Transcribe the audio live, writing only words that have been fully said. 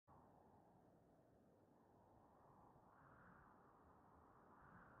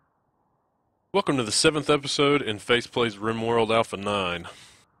Welcome to the 7th episode in Plays RimWorld Alpha9.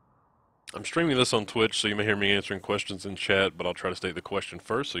 I'm streaming this on Twitch, so you may hear me answering questions in chat, but I'll try to state the question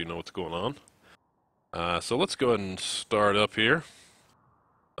first so you know what's going on. So let's go ahead and start up here.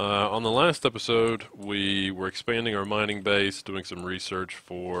 On the last episode, we were expanding our mining base, doing some research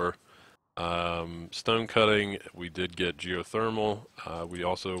for stone cutting. We did get geothermal. We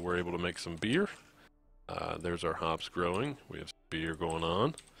also were able to make some beer. There's our hops growing. We have some beer going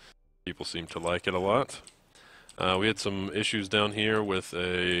on. People seem to like it a lot. We had some issues down here with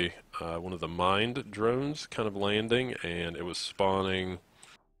one of the mined drones kind of landing, and it was spawning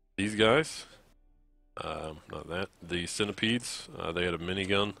these guys. The centipedes. They had a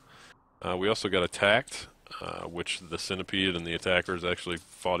minigun. We also got attacked, which the centipede and the attackers actually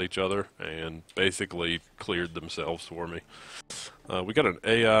fought each other and basically cleared themselves for me. We got an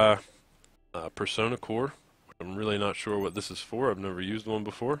AI persona core. I'm really not sure what this is for. I've never used one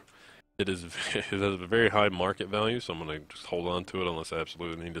before. It has a very high market value, so I'm going to just hold on to it unless I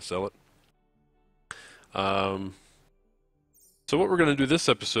absolutely need to sell it. So what we're going to do this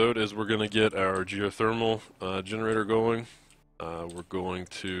episode is we're going to get our geothermal generator going. We're going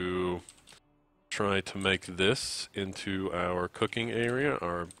to try to make this into our cooking area,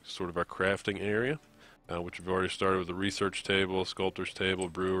 our crafting area, which we've already started with the research table, sculptor's table,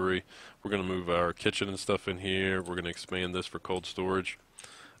 brewery. We're going to move our kitchen and stuff in here. We're going to expand this for cold storage.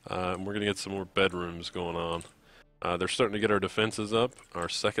 We're going to get some more bedrooms going on. They're starting to get our defenses up, our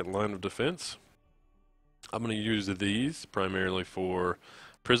second line of defense. I'm going to use these primarily for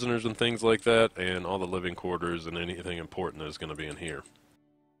prisoners and things like that, and all the living quarters and anything important is going to be in here.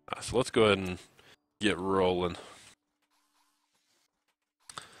 So let's go ahead and get rolling.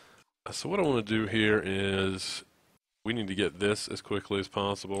 So what I want to do here is we need to get this as quickly as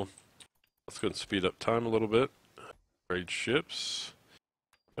possible. Let's go ahead and speed up time a little bit. Trade ships.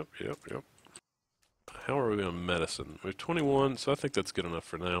 Yep. How are we on medicine? We have 21, so I think that's good enough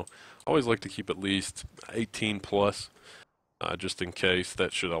for now. I always like to keep at least 18 plus, just in case.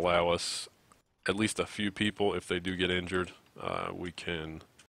 That should allow us at least a few people. If they do get injured, we can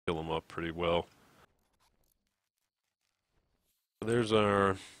kill them up pretty well. There's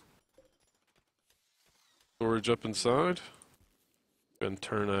our storage up inside. Go ahead and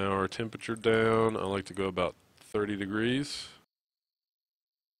turn our temperature down. I like to go about 30 degrees.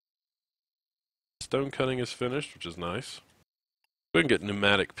 Stone cutting is finished, which is nice. Go ahead and get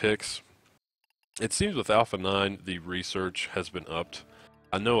pneumatic picks. It seems with Alpha 9 the research has been upped.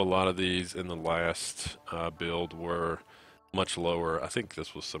 I know a lot of these in the last build were much lower. I think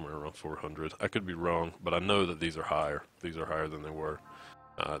this was somewhere around 400. I could be wrong, but I know that these are higher. These are higher than they were.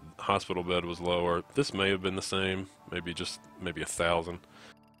 Hospital bed was lower. This may have been the same, maybe 1,000.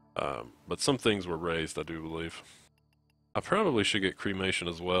 But some things were raised, I do believe. I probably should get cremation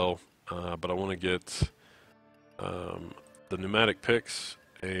as well. But I want to get the pneumatic picks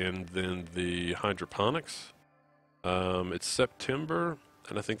and then the hydroponics. It's September,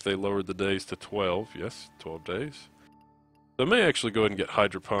 and I think they lowered the days to 12. Yes, 12 days. So I may actually go ahead and get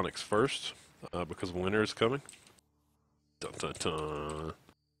hydroponics first, because winter is coming. Dun dun dun.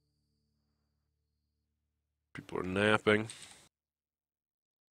 People are napping.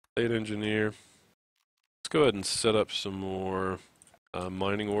 State engineer. Let's go ahead and set up some more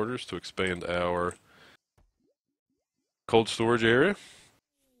mining orders to expand our cold storage area.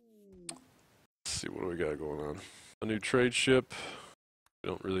 Let's see, what do we got going on? A new trade ship. We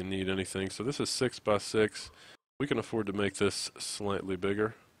don't really need anything. So this is 6x6. We can afford to make this slightly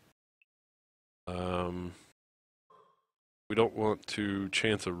bigger. We don't want to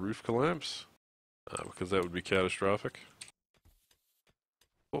chance a roof collapse, because that would be catastrophic.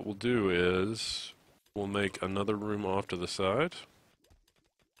 What we'll do is we'll make another room off to the side.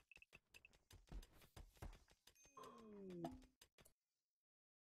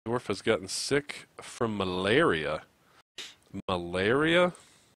 Dorf has gotten sick from malaria. Malaria?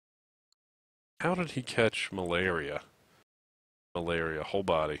 How did he catch malaria? Malaria, whole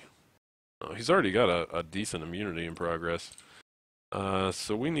body. Oh, he's already got a decent immunity in progress.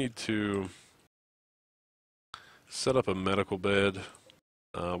 So we need to set up a medical bed.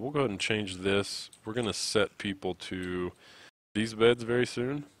 We'll go ahead and change this. We're going to set people to these beds very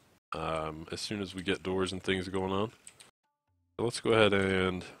soon. As soon as we get doors and things going on. So let's go ahead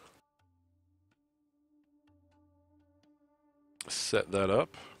and set that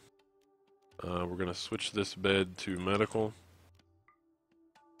up. We're going to switch this bed to medical.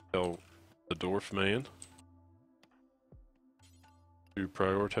 Tell the Dorf man to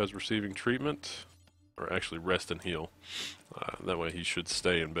prioritize receiving treatment, or actually rest and heal. That way he should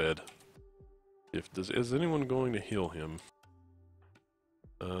stay in bed. Is anyone going to heal him?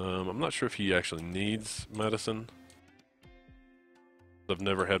 I'm not sure if he actually needs medicine. I've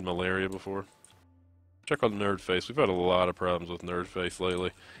never had malaria before. Check on Nerd Face. We've had a lot of problems with Nerd Face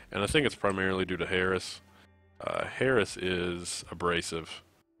lately, and I think it's primarily due to Harris. Harris is abrasive.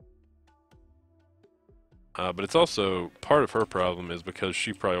 But it's also, part of her problem is because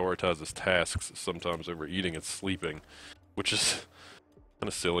she prioritizes tasks sometimes over eating and sleeping, which is kind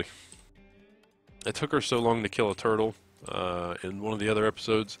of silly. It took her so long to kill a turtle in one of the other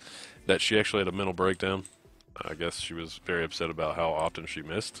episodes that she actually had a mental breakdown. I guess she was very upset about how often she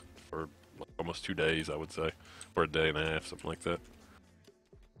missed for almost 2 days, I would say, or a day and a half, something like that.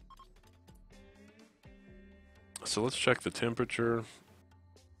 So let's check the temperature.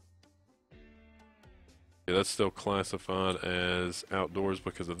 Okay, that's still classified as outdoors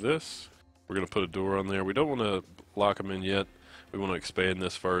because of this. We're going to put a door on there. We don't want to lock them in yet. We want to expand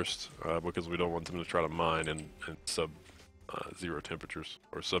this first because we don't want them to try to mine in sub-zero temperatures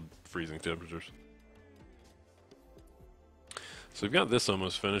or sub-freezing temperatures. So we've got this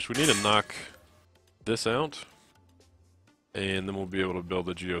almost finished. We need to knock this out, and then we'll be able to build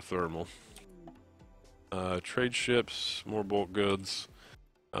a geothermal. Trade ships, more bulk goods.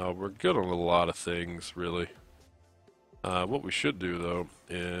 We're good on a lot of things, really. What we should do, though,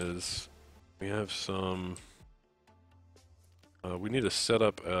 is we have some... we need to set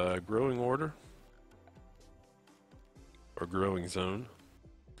up a growing order, or growing zone,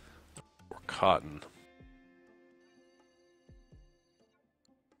 or cotton.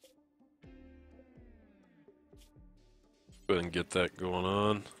 Go ahead and get that going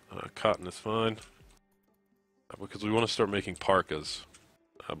on. Cotton is fine, because we want to start making parkas,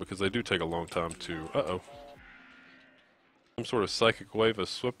 because they do take a long time to... Uh-oh. Some sort of psychic wave has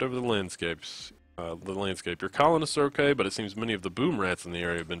swept over the landscapes. Your colonists are okay, but it seems many of the boom rats in the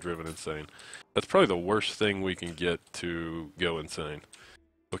area have been driven insane. That's probably the worst thing we can get to go insane,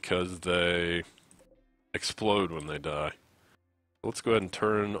 because they explode when they die. Let's go ahead and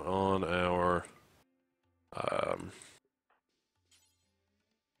turn on our...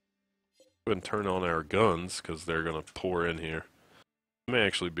 Go ahead and turn on our guns, because they're going to pour in here. It may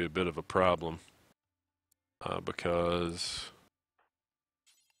actually be a bit of a problem, because,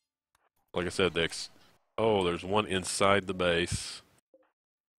 like I said, oh, there's one inside the base.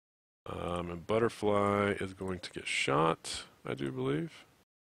 And Butterfly is going to get shot, I do believe.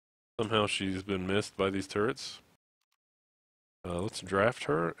 Somehow she's been missed by these turrets. Let's draft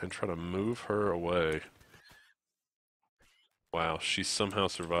her and try to move her away. Wow, she somehow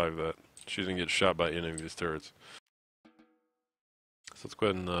survived that. She didn't get shot by any of these turrets. So let's go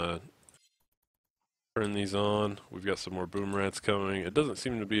ahead and turn these on. We've got some more boom rats coming. It doesn't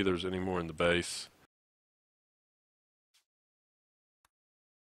seem to be there's any more in the base.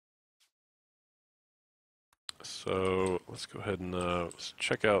 So let's go ahead and let's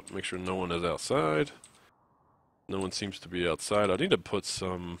check out, make sure no one is outside. No one seems to be outside. I need to put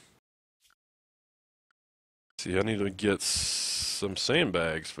some... See, I need to get some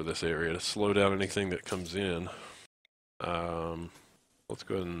sandbags for this area to slow down anything that comes in. Let's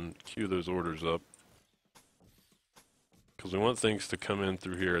go ahead and queue those orders up, because we want things to come in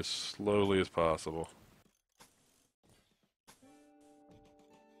through here as slowly as possible.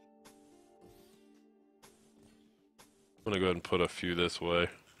 I'm going to go ahead and put a few this way.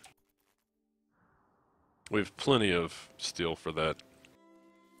 We have plenty of steel for that.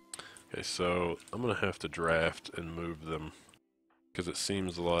 Okay, so I'm going to have to draft and move them, because it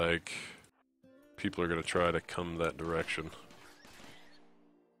seems like people are going to try to come that direction.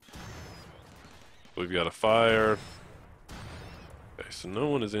 We've got a fire. Okay, so no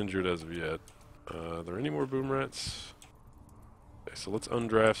one is injured as of yet. Are there any more boom rats? Okay, so let's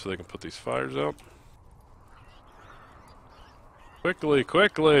undraft so they can put these fires out. Quickly,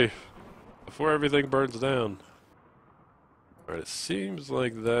 quickly! Before everything burns down. Alright, it seems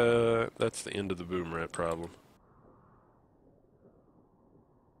like that's the end of the boom rat problem.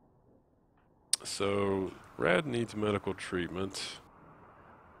 So, Rad needs medical treatment.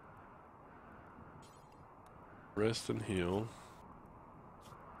 Rest and heal.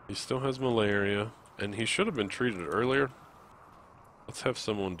 He still has malaria, and he should have been treated earlier. Let's have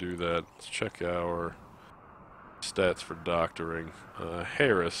someone do that. Let's check our stats for doctoring.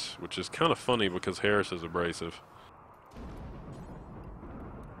 Harris, which is kind of funny because Harris is abrasive.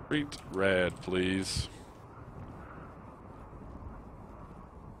 Treat Rad, please.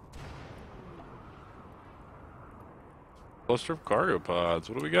 Cluster of cargo pods.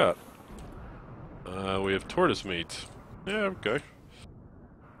 What do we got? We have tortoise meat. Yeah, okay.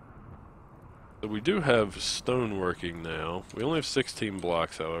 So we do have stone working now. We only have 16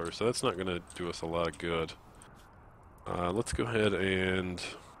 blocks, however, so that's not going to do us a lot of good. Let's go ahead and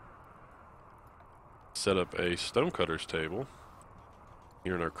set up a stonecutter's table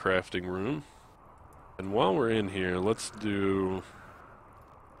here in our crafting room. And while we're in here, let's do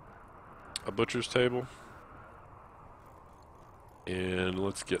a butcher's table. And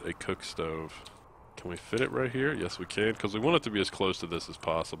let's get a cook stove. Can we fit it right here? Yes, we can, because we want it to be as close to this as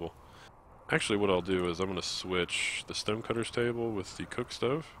possible. Actually, what I'll do is I'm going to switch the stonecutter's table with the cook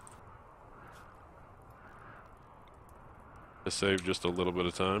stove to save just a little bit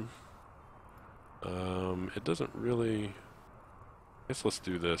of time. It doesn't really... I guess let's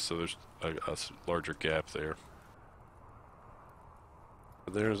do this so there's a larger gap there.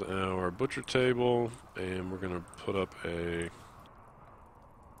 There's our butcher table, and we're going to put up a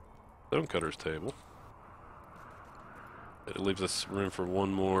stonecutter's table. It leaves us room for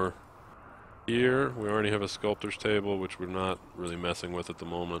one more here. We already have a sculptor's table, which we're not really messing with at the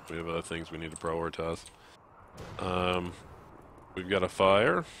moment. We have other things we need to prioritize. We've got a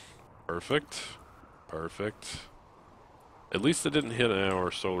fire. Perfect. Perfect. At least it didn't hit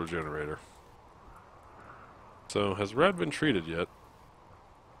our solar generator. So, has Red been treated yet?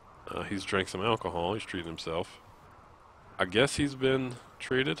 He's drank some alcohol. He's treated himself. I guess he's been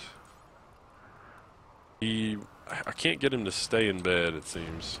treated. I can't get him to stay in bed, it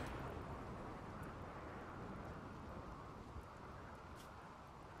seems.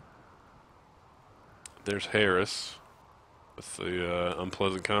 There's Harris with the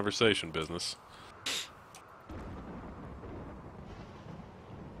unpleasant conversation business.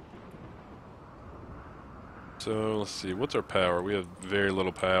 So, let's see, what's our power? We have very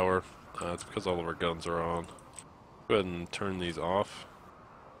little power. It's because all of our guns are on. Go ahead and turn these off.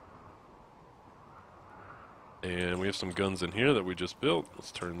 And we have some guns in here that we just built.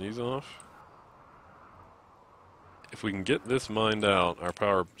 Let's turn these off. If we can get this mined out, our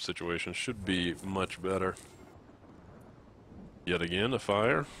power situation should be much better. Yet again, a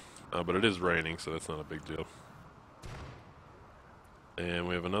fire. But it is raining, so that's not a big deal. And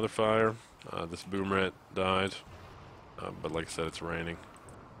we have another fire. This boom rat died. But like I said, it's raining.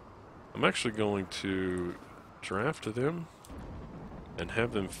 I'm actually going to draft them and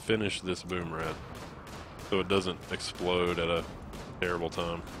have them finish this boom rat so it doesn't explode at a terrible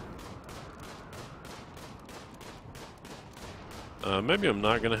time. Maybe I'm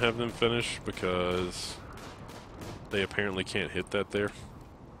not going to have them finish because they apparently can't hit that there.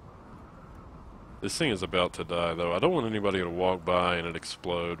 This thing is about to die, though. I don't want anybody to walk by and it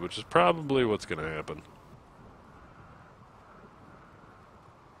explode, which is probably what's going to happen.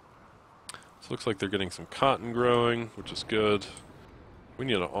 So it looks like they're getting some cotton growing, which is good. We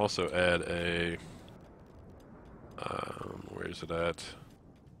need to also add a... where is it at?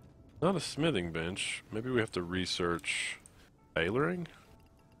 Not a smithing bench. Maybe we have to research tailoring?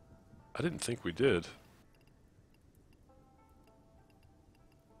 I didn't think we did.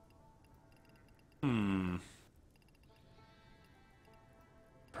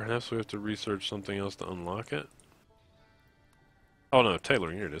 Perhaps we have to research something else to unlock it? Oh no,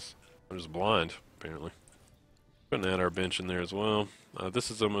 tailoring, here it is. I'm just blind, apparently. We're going to add our bench in there as well. This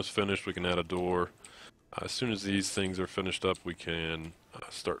is almost finished. We can add a door. As soon as these things are finished up, we can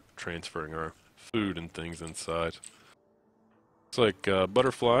start transferring our food and things inside. Looks like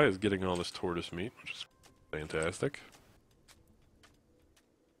Butterfly is getting all this tortoise meat, which is fantastic.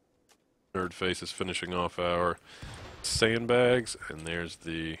 Nerdface is finishing off our sandbags, and there's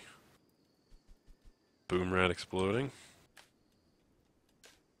the boom rat exploding.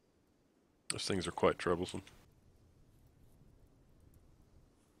 Those things are quite troublesome.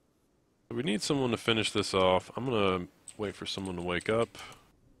 We need someone to finish this off. I'm gonna wait for someone to wake up.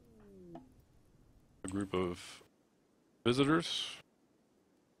 A group of visitors.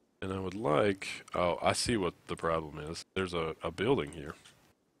 And I would like... Oh, I see what the problem is. There's a building here.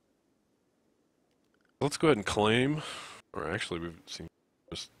 Let's go ahead and claim. Or actually, we've seen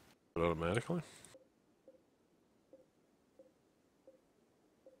just do it automatically.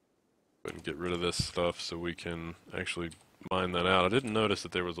 Go ahead and get rid of this stuff so we can actually mine that out. I didn't notice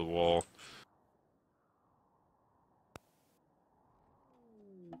that there was a wall.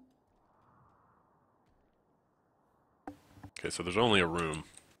 Okay, so there's only a room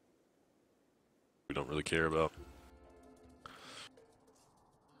we don't really care about.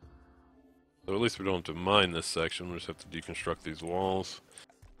 So at least we don't have to mine this section, we just have to deconstruct these walls.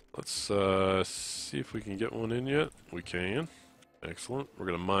 Let's see if we can get one in yet. We can. Excellent. We're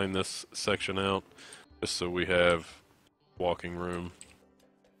going to mine this section out just so we have walking room.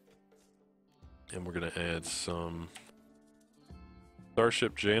 And we're going to add some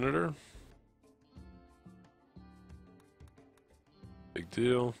Starship Janitor. Big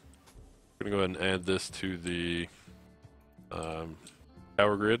deal. We're going to go ahead and add this to the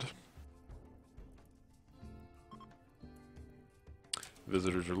Power grid.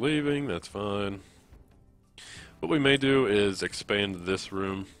 Visitors are leaving, that's fine. What we may do is expand this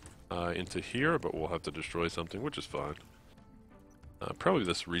room into here, but we'll have to destroy something, which is fine. Probably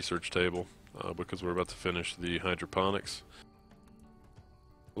this research table, because we're about to finish the hydroponics.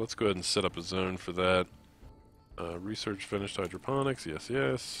 Let's go ahead and set up a zone for that. Research finished hydroponics, yes,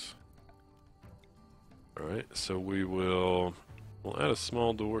 yes. Alright, so we'll add a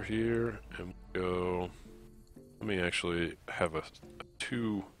small door here, and go... Let me actually have a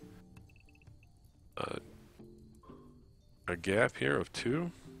gap here of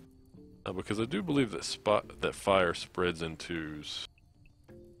 2, because I do believe that fire spreads in 2s.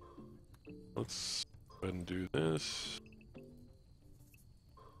 Let's go ahead and do this. It's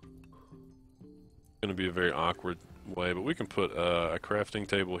going to be a very awkward way, but we can put a crafting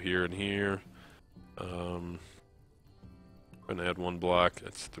table here and here. I'm going to add 1 block.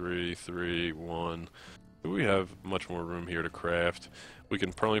 That's 3, 3, 1. We have much more room here to craft. We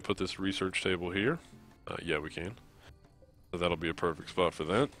can probably put this research table here. Yeah, we can. So that'll be a perfect spot for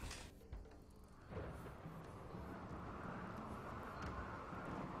that.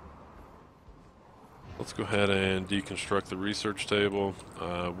 Let's go ahead and deconstruct the research table.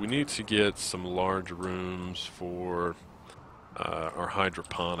 We need to get some large rooms for our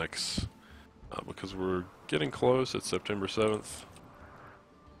hydroponics because we're getting close. It's September 7th.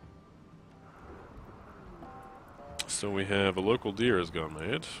 So we have a local deer has gone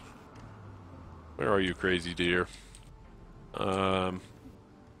mad. Where are you, crazy deer?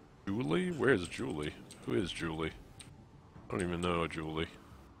 Julie? Where's Julie? Who is Julie? I don't even know a Julie.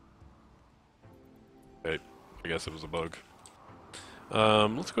 Okay, I guess it was a bug.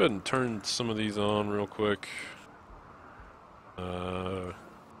 Let's go ahead and turn some of these on real quick.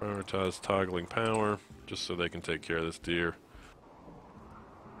 Prioritize toggling power, just so they can take care of this deer.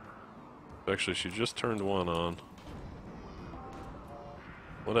 Actually, she just turned one on.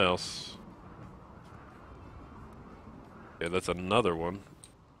 What else? Yeah, that's another one.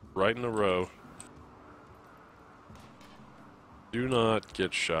 Right in a row. Do not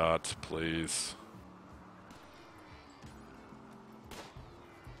get shot, please.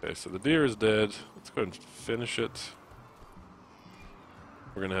 Okay, so the deer is dead. Let's go ahead and finish it.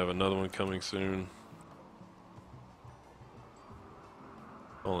 We're gonna have another one coming soon.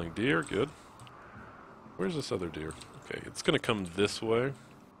 Falling deer, good. Where's this other deer? Okay, it's gonna come this way.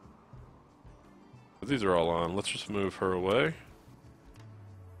 But these are all on. Let's just move her away.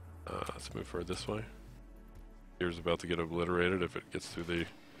 Let's move her this way. Deer's about to get obliterated if it gets through the...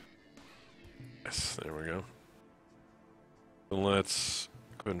 Yes, there we go. So let's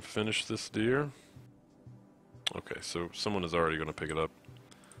go ahead and finish this deer. Okay, so someone is already going to pick it up.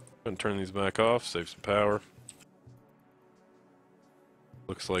 Go ahead and turn these back off, save some power.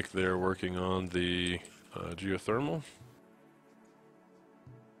 Looks like they're working on the geothermal.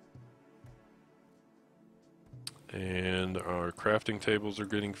 And our crafting tables are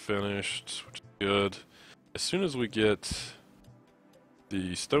getting finished, which is good. As soon as we get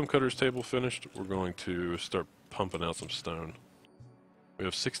the stonecutters table finished, we're going to start pumping out some stone. We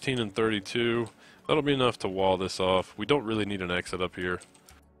have 16 and 32. That'll be enough to wall this off. We don't really need an exit up here.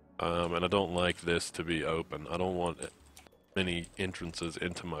 And I don't like this to be open. I don't want many entrances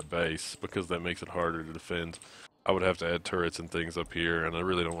into my base because that makes it harder to defend. I would have to add turrets and things up here, and I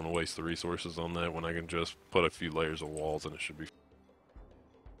really don't want to waste the resources on that when I can just put a few layers of walls and it should be.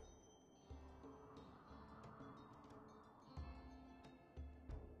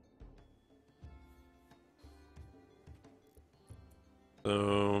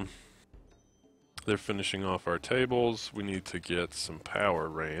 So they're finishing off our tables. We need to get some power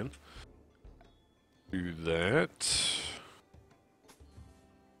ran. Do that.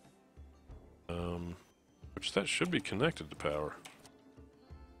 Which that should be connected to power.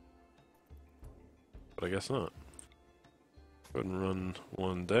 But I guess not. Go ahead and run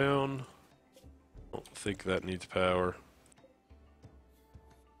one down. Don't think that needs power.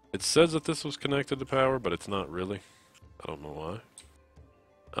 It says that this was connected to power, but it's not really. I don't know why.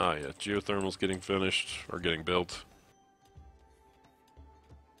 Ah, yeah, geothermal's getting finished, or getting built.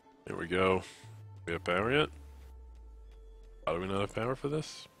 There we go. Do we have power yet? How do we not have power for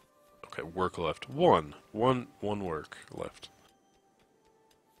this? Okay, work left. One work left.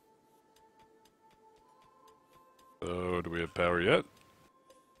 So, do we have power yet?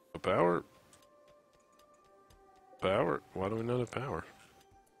 No power? Power? Why do we not have power?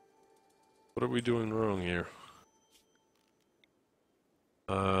 What are we doing wrong here?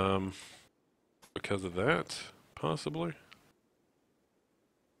 Because of that, possibly?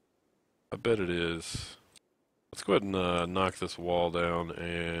 I bet it is. Let's go ahead and knock this wall down,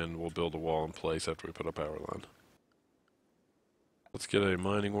 and we'll build a wall in place after we put a power line. Let's get a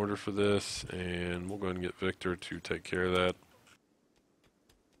mining order for this, and we'll go ahead and get Victor to take care of that.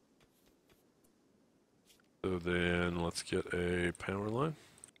 So then let's get a power line.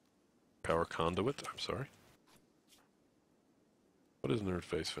 Power conduit, I'm sorry. What is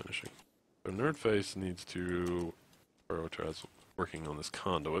Nerdface finishing? So Nerdface needs to prioritize working on this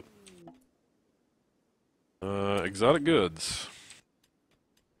conduit. Exotic goods.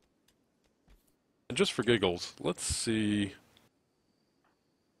 And just for giggles, let's see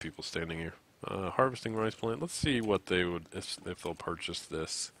people standing here. Harvesting rice plant. Let's see what they would, if they'll purchase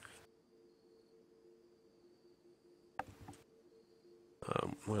this.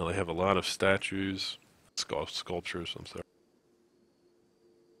 Well, they have a lot of statues, sculptures, I'm sorry.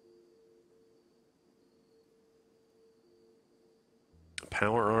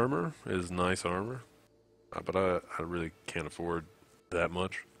 Power armor is nice armor, but I really can't afford that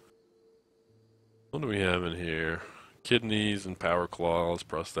much. What do we have in here? Kidneys and power claws,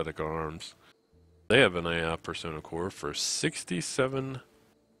 prosthetic arms. They have an AI Persona core for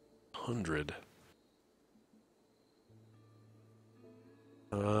 6,700.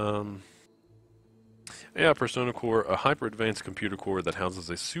 AI Persona core, a hyper-advanced computer core that houses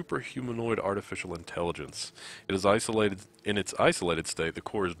a superhumanoid artificial intelligence. It is isolated. In its isolated state, the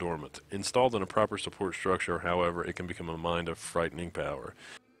core is dormant. Installed in a proper support structure, however, it can become a mind of frightening power.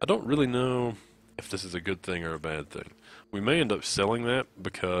 I don't really know if this is a good thing or a bad thing. We may end up selling that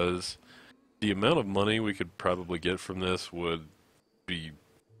because the amount of money we could probably get from this would be,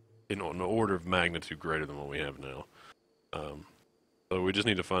 an order of magnitude greater than what we have now. So we just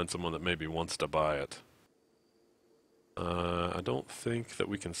need to find someone that maybe wants to buy it. I don't think that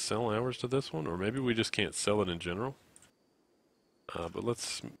we can sell ours to this one, or maybe we just can't sell it in general. But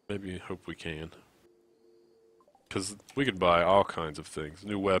let's maybe hope we can. Because we could buy all kinds of things.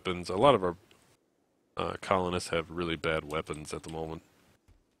 New weapons. A lot of our colonists have really bad weapons at the moment.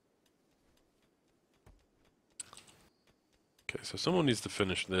 Okay, so someone needs to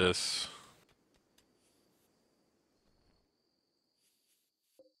finish this.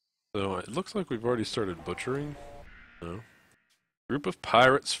 So it looks like we've already started butchering. No. Group of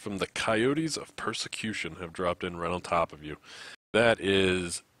pirates from the Coyotes of Persecution have dropped in right on top of you. That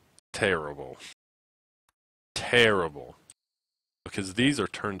is terrible. Terrible. Because these are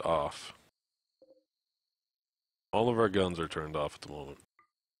turned off. All of our guns are turned off at the moment.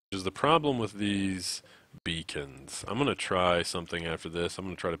 Which is the problem with these beacons. I'm going to try something after this. I'm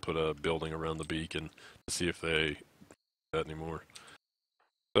going to try to put a building around the beacon to see if they do that anymore.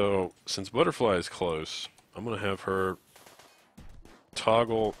 So, since Butterfly is close, I'm going to have her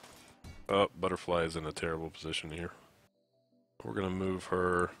toggle up. Butterfly is in a terrible position here. We're going to move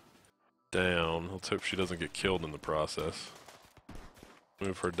her down. Let's hope she doesn't get killed in the process.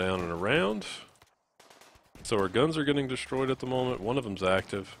 Move her down and around. So our guns are getting destroyed at the moment. One of them's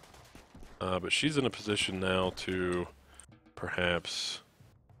active. But she's in a position now to perhaps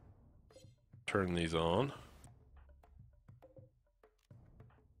turn these on.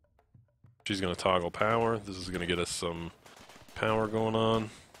 She's going to toggle power. This is going to get us some power going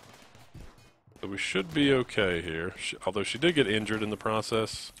on. So we should be okay here. Although she did get injured in the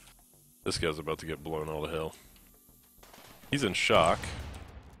process. This guy's about to get blown all to hell. He's in shock.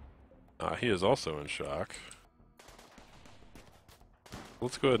 He is also in shock.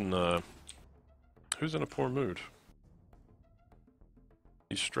 Let's go ahead and... who's in a poor mood?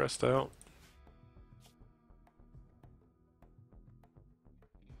 He's stressed out.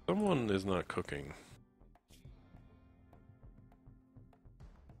 Someone is not cooking.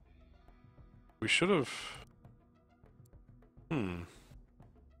 We should have...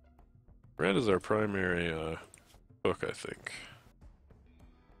 Red is our primary cook, I think.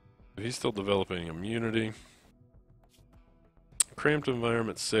 He's still developing immunity. Cramped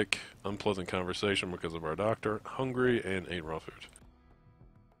environment, sick, unpleasant conversation because of our doctor, hungry, and ate raw food.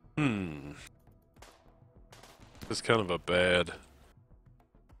 This is kind of a bad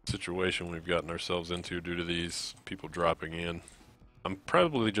situation we've gotten ourselves into due to these people dropping in. I'm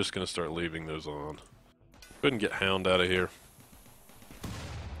probably just going to start leaving those on. Go ahead and get Hound out of here.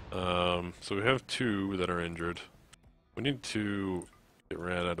 So we have two that are injured. We need to get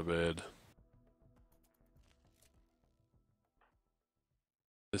Rad out of bed.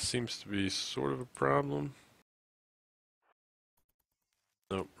 This seems to be sort of a problem.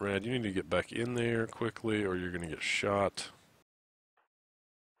 Nope, Rad, you need to get back in there quickly or you're going to get shot.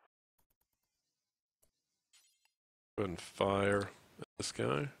 Go ahead and fire at this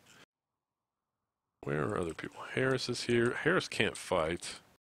guy. Where are other people? Harris is here. Harris can't fight.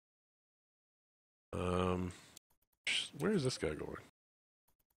 where is this guy going?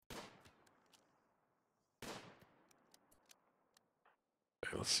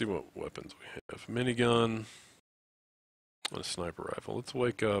 Okay, let's see what weapons we have. Minigun and a sniper rifle. Let's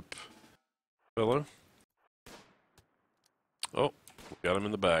wake up fellow. Oh, we got him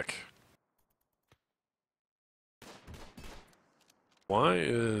in the back. Why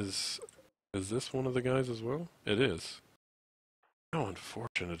is this one of the guys as well? It is. How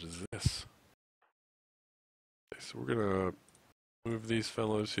unfortunate is this? Okay, so we're gonna move these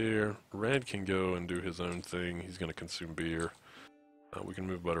fellows here. Rad can go and do his own thing. He's gonna consume beer. We can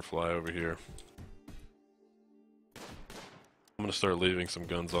move Butterfly over here. I'm gonna start leaving some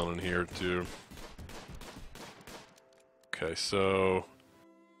guns on in here too. Okay, so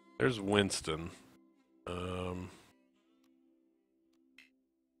there's Winston.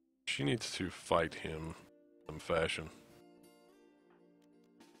 She needs to fight him in some fashion.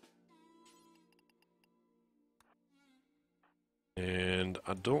 And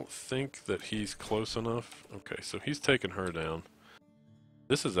I don't think that he's close enough. Okay, so he's taking her down.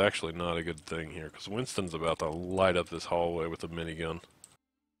 This is actually not a good thing here, because Winston's about to light up this hallway with a minigun.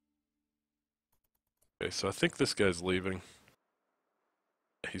 Okay, so I think this guy's leaving.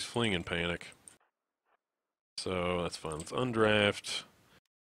 He's fleeing in panic. So that's fine. Let's undraft.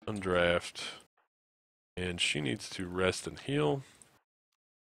 Undraft. And she needs to rest and heal.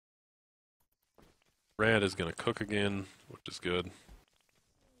 Rad is going to cook again, which is good.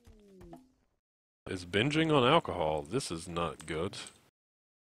 Is binging on alcohol. This is not good.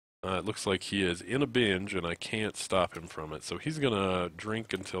 It looks like he is in a binge, and I can't stop him from it. So he's going to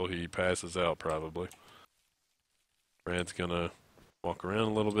drink until he passes out, probably. Rad's going to walk around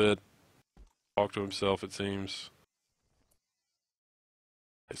a little bit, talk to himself, it seems.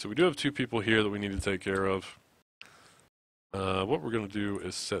 Okay, so we do have two people here that we need to take care of. What we're going to do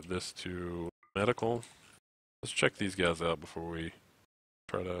is set this to medical. Let's check these guys out before we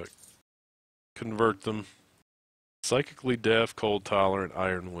try to convert them. Psychically deaf, cold tolerant,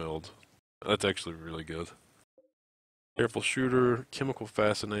 iron-willed. That's actually really good. Careful shooter, chemical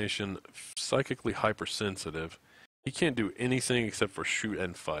fascination, psychically hypersensitive. He can't do anything except for shoot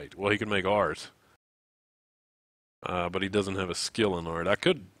and fight. Well, he can make art. But he doesn't have a skill in art. I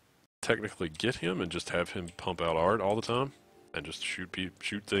could technically get him and just have him pump out art all the time. And just shoot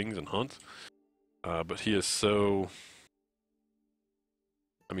things and hunt. But he is so...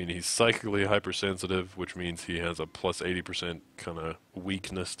 I mean, he's psychically hypersensitive, which means he has a plus 80% kind of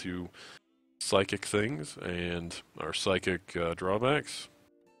weakness to psychic things and our psychic drawbacks.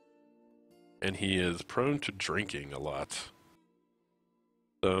 And he is prone to drinking a lot.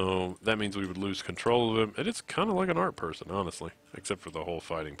 So that means we would lose control of him. And it's kind of like an art person, honestly, except for the whole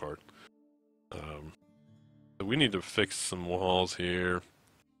fighting part. So we need to fix some walls here.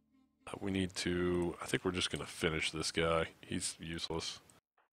 We need to... I think we're just going to finish this guy. He's useless.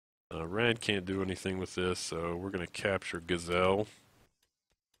 Rad can't do anything with this, so we're going to capture Gazelle.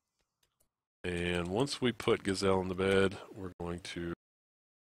 And once we put Gazelle in the bed, we're going to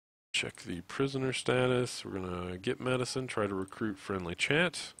check the prisoner status. We're going to get medicine, try to recruit friendly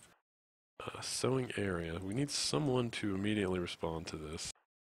chat. Sewing area. We need someone to immediately respond to this.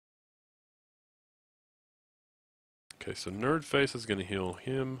 Okay, so Nerdface is going to heal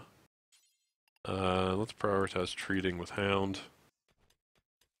him. Let's prioritize treating with Hound.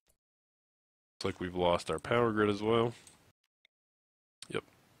 Looks like we've lost our power grid as well. Yep,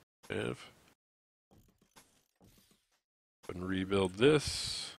 have. And rebuild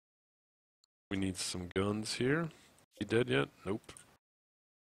this. We need some guns here. He dead yet? Nope.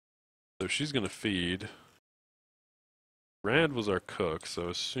 So she's gonna feed. Rad was our cook, so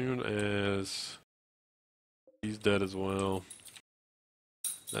as soon as he's dead as well,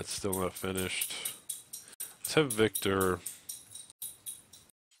 that's still not finished. Let's have Victor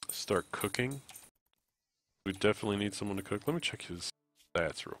start cooking. We definitely need someone to cook. Let me check his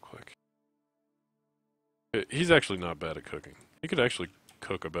stats real quick. He's actually not bad at cooking. He could actually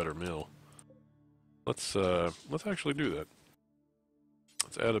cook a better meal. Let's actually do that.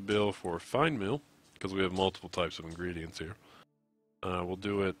 Let's add a bill for a fine meal because we have multiple types of ingredients here. We'll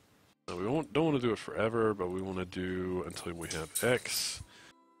do it. We don't want to do it forever, but we want to do until we have X.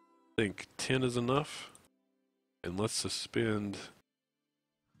 I think 10 is enough, and let's suspend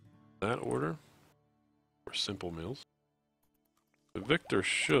that order for simple meals. So Victor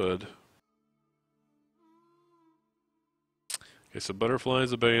should. Okay, so Butterfly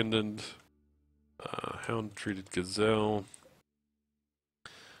is abandoned. Hound treated Gazelle.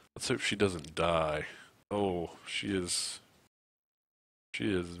 Let's hope she doesn't die. Oh, she is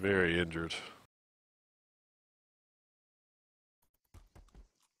very injured.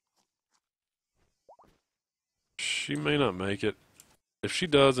 she may not make it. If she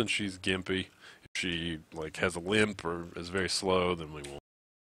does and she's gimpy, if she like has a limp or is very slow, then we won't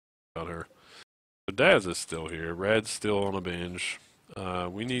about her. So Daz is still here. Rad's still on a binge.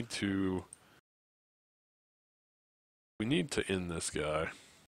 We need to end this guy.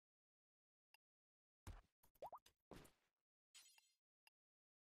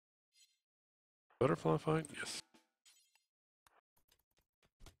 Butterfly fight? Yes.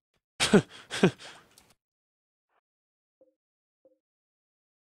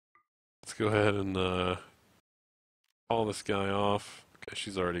 Let's go ahead and call this guy off. Okay,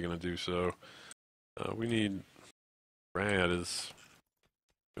 she's already going to do so. We need... Rad is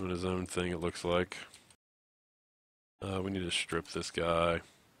doing his own thing, it looks like. We need to strip this guy.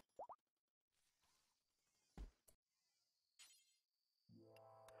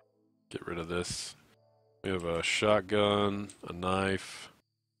 Get rid of this. We have a shotgun, a knife.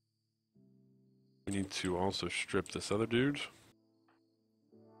 We need to also strip this other dude.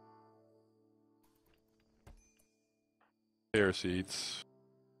 Parasites.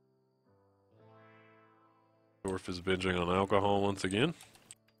 Dorf is binging on alcohol once again.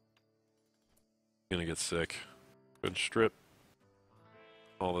 Gonna get sick. Go ahead and strip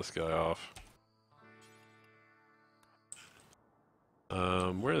all this guy off.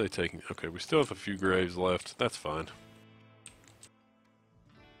 Where are they taking? Okay, we still have a few graves left. That's fine.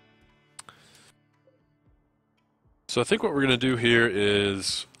 So I think what we're gonna do here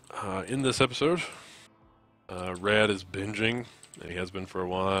is in this episode, Rad is binging. He has been for a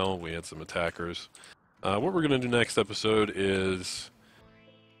while. We had some attackers. What we're going to do next episode is...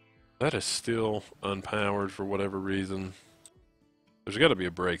 That is still unpowered for whatever reason. There's got to be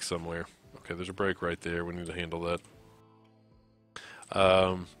a break somewhere. Okay, there's a break right there. We need to handle that.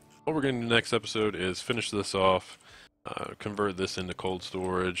 What we're going to do next episode is finish this off, convert this into cold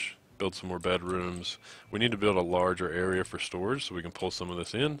storage, build some more bedrooms. We need to build a larger area for storage so we can pull some of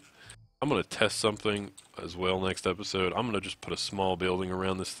this in. I'm going to test something as well next episode. I'm going to just put a small building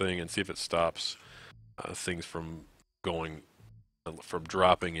around this thing and see if it stops things from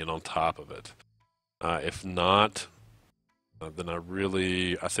dropping in on top of it. If not, then I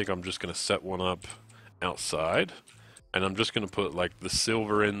think I'm just going to set one up outside, and I'm just going to put like the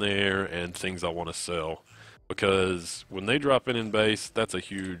silver in there and things I want to sell, because when they drop in base, that's a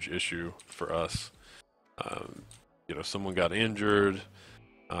huge issue for us. You know, someone got injured,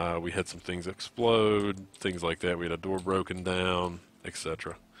 we had some things explode, things like that. We had a door broken down,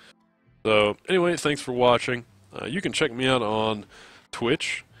 etc. So anyway, thanks for watching. You can check me out on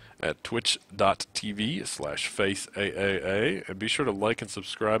Twitch at twitch.tv/faceaaa, and be sure to like and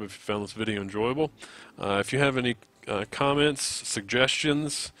subscribe if you found this video enjoyable. If you have any comments,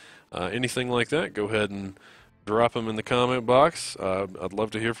 suggestions, anything like that, go ahead and drop them in the comment box. I'd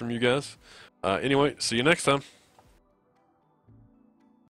love to hear from you guys. Anyway, see you next time.